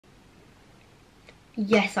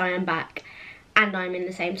Yes, I am back, and I'm in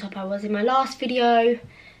the same top I was in my last video.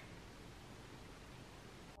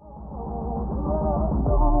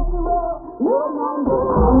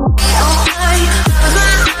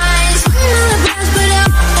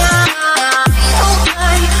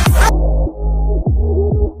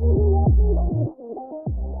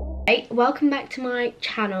 Welcome back to my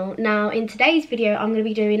channel. Now in today's video I'm going to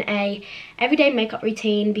be doing a everyday makeup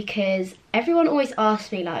routine because everyone always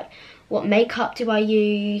asks me like what makeup do I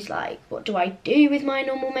use, like what do I do with my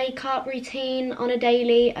normal makeup routine on a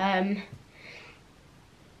daily.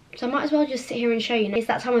 So I might as well just sit here and show you. It's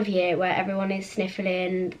that time of year where everyone is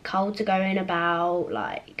sniffling, colds are going about,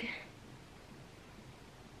 like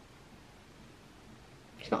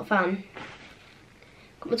it's not fun.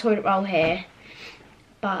 Got my toilet roll here,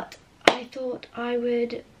 but I thought I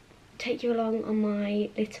would take you along on my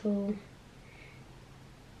little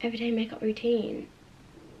everyday makeup routine.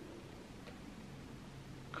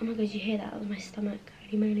 Oh my god, did you hear that? That was my stomach.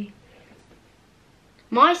 Holy moly.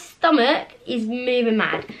 My stomach is moving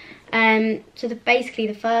mad. So basically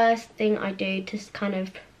the first thing I do to kind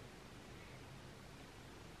of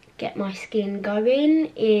get my skin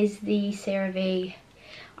going is the CeraVe.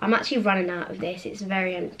 I'm actually running out of this. It's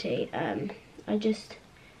very empty. I just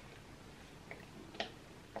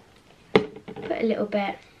put a little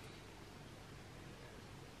bit.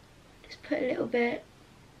 Just put a little bit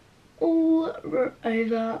all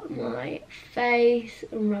over my face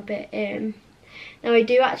and rub it in. Now I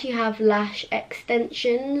do actually have lash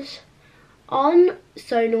extensions on,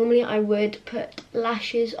 so normally I would put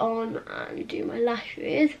lashes on and do my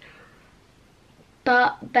lashes,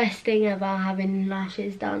 but best thing ever having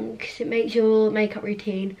lashes done because it makes your makeup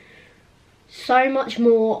routine so much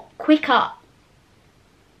more quicker.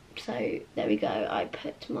 So there we go, I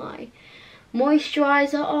put my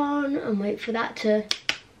moisturiser on and wait for that to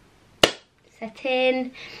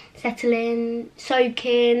settle in, soak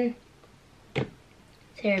in.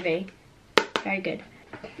 CeraVe, very good.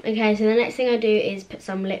 Okay, so the next thing I do is put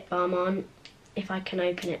some lip balm on, if I can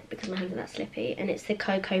open it because my hands are that slippy, and it's the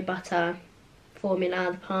cocoa butter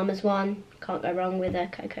formula, the Palmer's one. Can't go wrong with a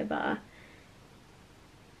cocoa butter.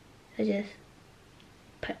 So just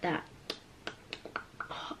put that.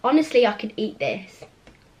 Honestly, I could eat this.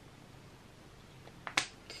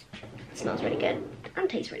 It smells really good and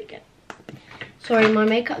tastes really good. Sorry, my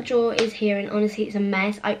makeup drawer is here and honestly it's a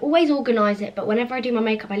mess. I always organise it, but whenever I do my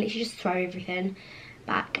makeup I literally just throw everything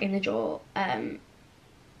back in the drawer.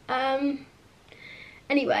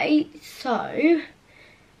 Anyway, so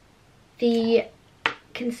the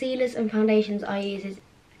concealers and foundations I use is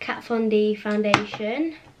Kat Von D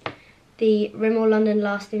foundation, the Rimmel London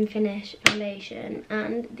Lasting Finish foundation,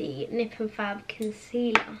 and the Nip and Fab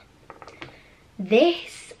concealer.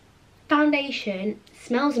 This foundation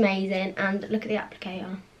smells amazing, and look at the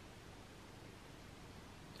applicator.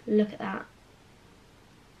 Look at that.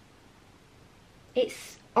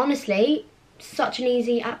 It's honestly such an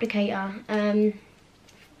easy applicator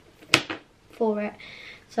for it.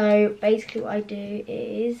 So basically what I do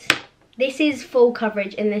is, this is full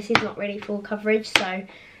coverage and this is not really full coverage, so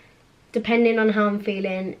depending on how I'm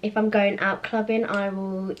feeling, if I'm going out clubbing I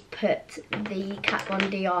will put the Kat Von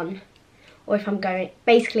D on, or if I'm going,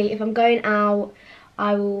 basically if I'm going out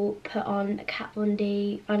I will put on a Kat Von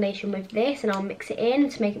D foundation with this and I'll mix it in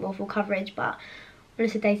to make it more full coverage, but on a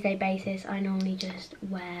day-to-day basis I normally just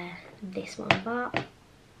wear this one, but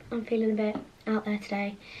I'm feeling a bit out there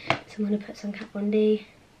today so I'm going to put some Kat Von D.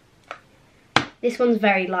 This one's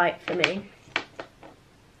very light for me,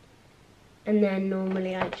 and then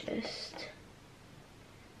normally I just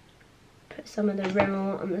put some of the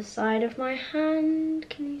Rimmel on the side of my hand,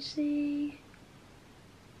 can you see?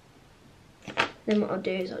 Then what I'll do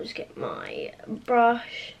is I'll just get my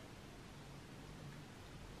brush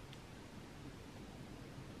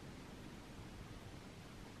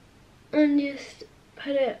and just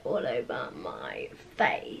put it all over my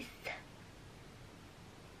face.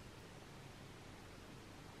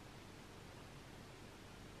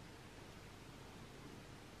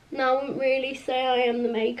 Now I wouldn't really say I am the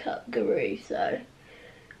makeup guru, so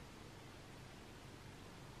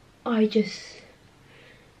I just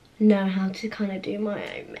know how to kind of do my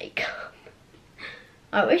own makeup.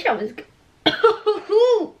 I wish I was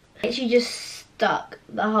Literally just stuck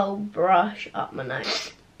the whole brush up my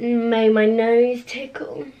nose. Made my nose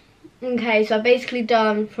tickle. Okay, so I've basically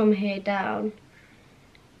done from here down.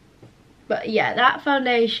 But yeah, that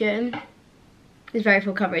foundation is very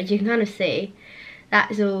full coverage. You can kind of see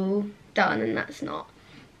that's all done and that's not.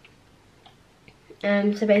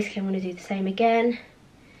 So basically I'm going to do the same again.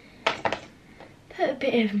 Put a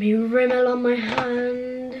bit of my Rimmel on my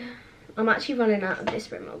hand. I'm actually running out of this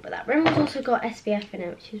Rimmel, but that Rimmel's also got SPF in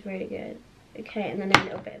it, which is really good. Okay, and then a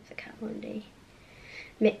little bit of the Kat Von D.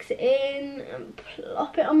 Mix it in and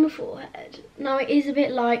plop it on my forehead. Now it is a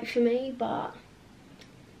bit light for me, but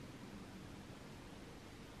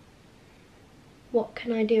what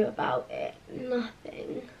can I do about it?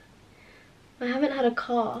 Nothing. I haven't had a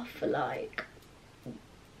cough for like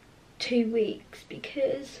 2 weeks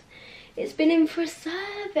because it's been in for a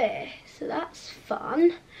service, so that's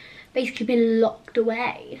fun. Basically been locked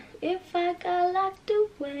away. If I got locked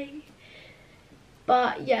away.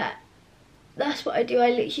 But yeah, that's what I do. I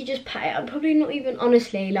literally just pat it. I'm probably not even,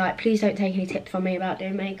 honestly, like, please don't take any tips from me about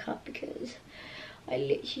doing makeup, because I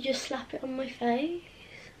literally just slap it on my face.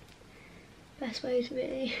 Best way to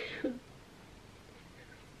be.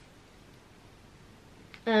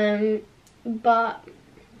 But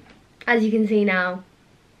as you can see now,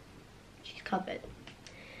 she's covered.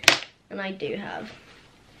 And I do have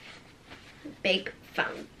a big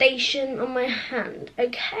foundation on my hand.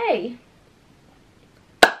 Okay.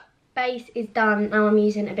 Base is done. Now I'm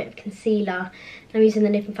using a bit of concealer. I'm using the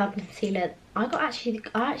Nip and Falcon concealer. I actually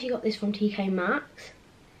got this from TK Maxx.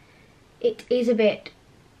 It is a bit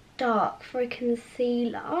dark for a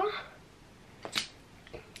concealer,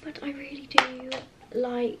 but I really do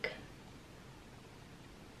like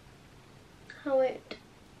how it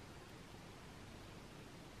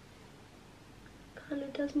kind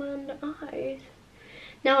of does my under eyes.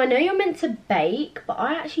 Now I know you're meant to bake, but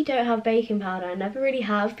I actually don't have baking powder. I never really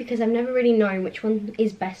have, because I've never really known which one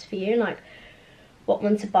is best for you, like what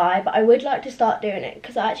one to buy. But I would like to start doing it,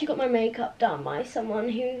 because I actually got my makeup done by someone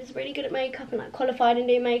who's really good at makeup and like qualified in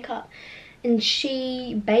doing makeup, and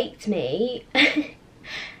she baked me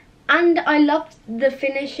and I loved the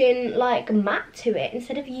finishing like matte to it,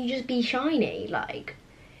 instead of you just be shiny. Like,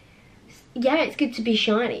 yeah, it's good to be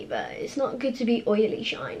shiny, but it's not good to be oily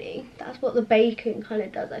shiny. That's what the baking kind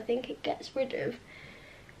of does. I think it gets rid of.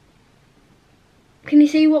 Can you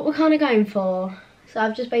see what we're kind of going for? So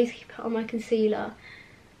I've just basically put on my concealer,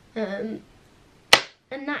 and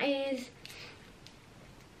that is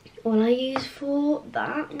all I use for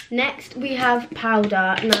that. Next we have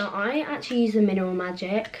powder. Now I actually use the Mineral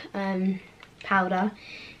Magic powder.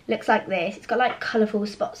 Looks like this. It's got like colourful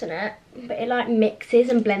spots in it, but it like mixes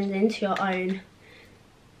and blends into your own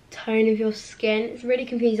tone of your skin. It's really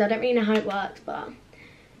confusing. I don't really know how it works, but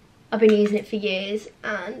I've been using it for years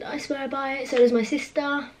and I swear by it. So does my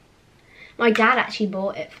sister. My dad actually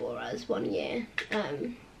bought it for us one year,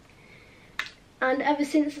 and ever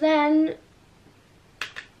since then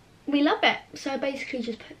we love it. So I basically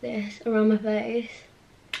just put this around my face,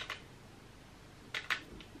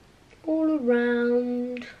 all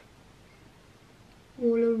around,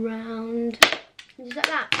 just like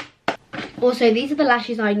that. Also, these are the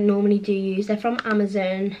lashes I normally do use. They're from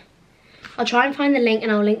Amazon. I'll try and find the link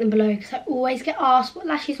and I'll link them below, because I always get asked what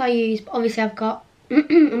lashes I use. But obviously I've got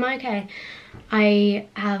am I okay? I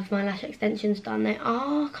have my lash extensions done. They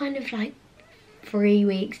are kind of like 3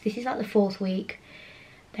 weeks. This is like the 4th week.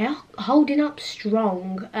 They are holding up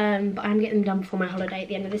strong, but I'm getting them done before my holiday at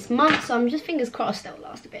the end of this month, so I'm just fingers crossed they'll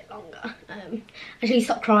last a bit longer. Actually,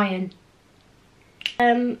 stop crying.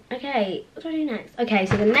 Okay, what do I do next? Okay,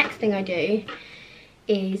 so the next thing I do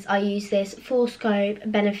is I use this Full Scope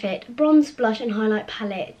Benefit Bronze Blush and Highlight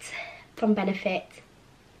Palette from Benefit.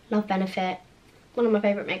 Love Benefit. One of my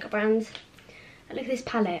favourite makeup brands. And look at this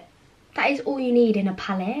palette. That is all you need in a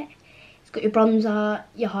palette. It's got your bronzer,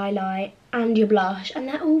 your highlight, and your blush, and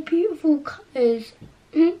they're all beautiful colours.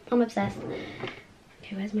 I'm obsessed.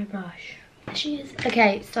 Okay, where's my brush? There she is.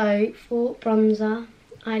 Okay, so for bronzer,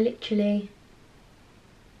 I literally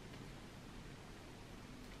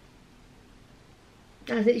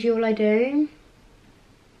that's literally all I do.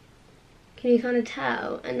 Can you kind of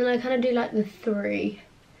tell? And then I kind of do like the 3.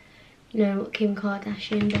 You know what Kim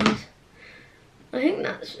Kardashian does. I think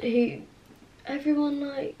that's who everyone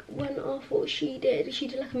like went off what she did. She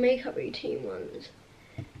did like a makeup routine once.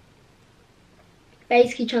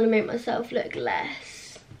 Basically trying to make myself look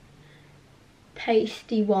less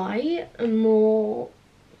pasty white and more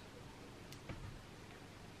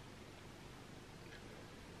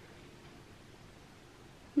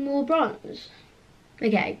bronze.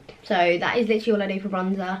 Okay, so that is literally all I do for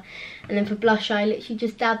bronzer. And then for blush, I literally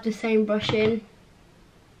just dab the same brush in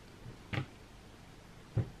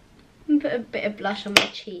and put a bit of blush on my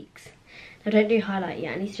cheeks. I don't do highlight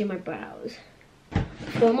yet, I need to do my brows.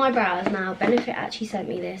 For my brows now, Benefit actually sent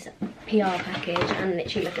me this PR package, and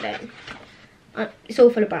literally look at it. It's all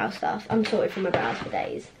full of brow stuff. I'm sorted for my brows for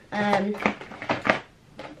days.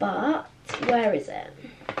 But where is it?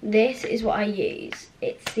 This is what I use.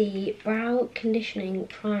 It's the brow conditioning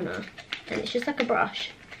primer, and it's just like a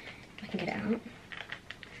brush. If I can get it out.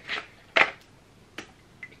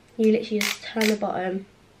 You literally just turn the bottom.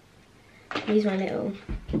 Use my little,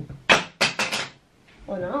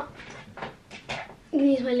 or not.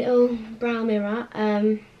 Use my little brow mirror.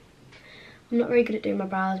 I'm not very good at doing my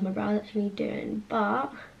brows. My brows actually need doing,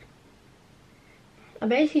 but I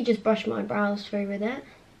basically just brush my brows through with it.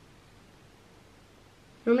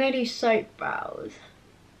 Normally I do soap brows,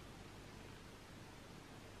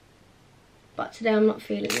 but today I'm not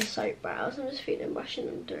feeling the soap brows. I'm just feeling brushing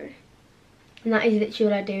them through. And that is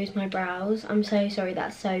literally all I do is my brows. I'm so sorry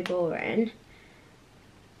that's so boring.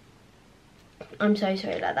 I'm so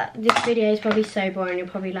sorry about that. This video is probably so boring. You're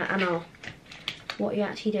probably like, Anna, what are you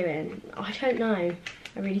actually doing? I don't know.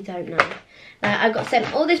 I really don't know. I got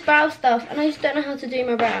sent all this brow stuff and I just don't know how to do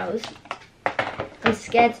my brows. I'm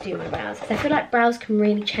scared to do my brows because I feel like brows can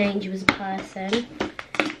really change you as a person.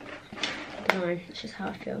 I don't know, it's just how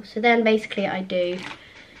I feel. So then basically I do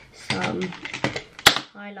some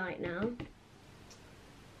highlight now.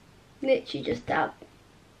 Literally just dab.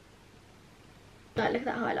 Like, look at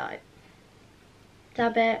that highlight.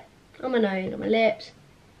 Dab it on my nose, on my lips.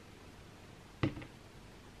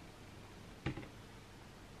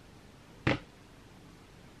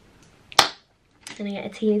 And I get a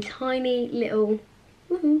teeny tiny little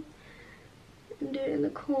and do it in the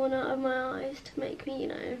corner of my eyes to make me, you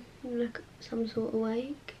know, look some sort of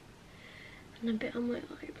awake. And a bit on my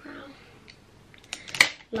eyebrow.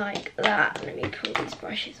 Like that. Let me pull these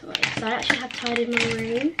brushes away. So I actually have tidied my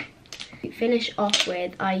room. To finish off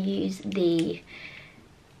with, I use the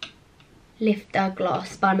Lifter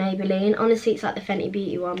Gloss by Maybelline. Honestly, it's like the Fenty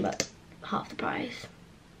Beauty one, but half the price.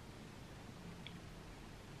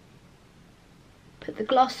 Put the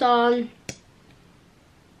gloss on.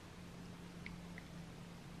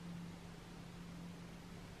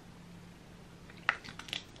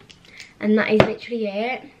 And that is literally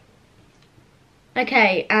it.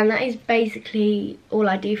 Okay, and that is basically all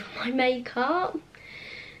I do for my makeup.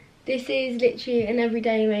 This is literally an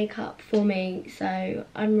everyday makeup for me, so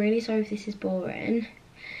I'm really sorry if this is boring.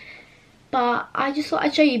 But I just thought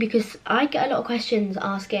I'd show you because I get a lot of questions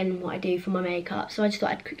asking what I do for my makeup. So I just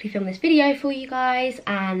thought I'd quickly film this video for you guys.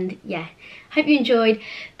 And yeah, hope you enjoyed.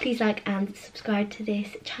 Please like and subscribe to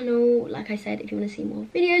this channel. Like I said, if you want to see more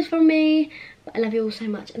videos from me. But I love you all so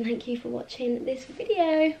much and thank you for watching this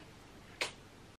video.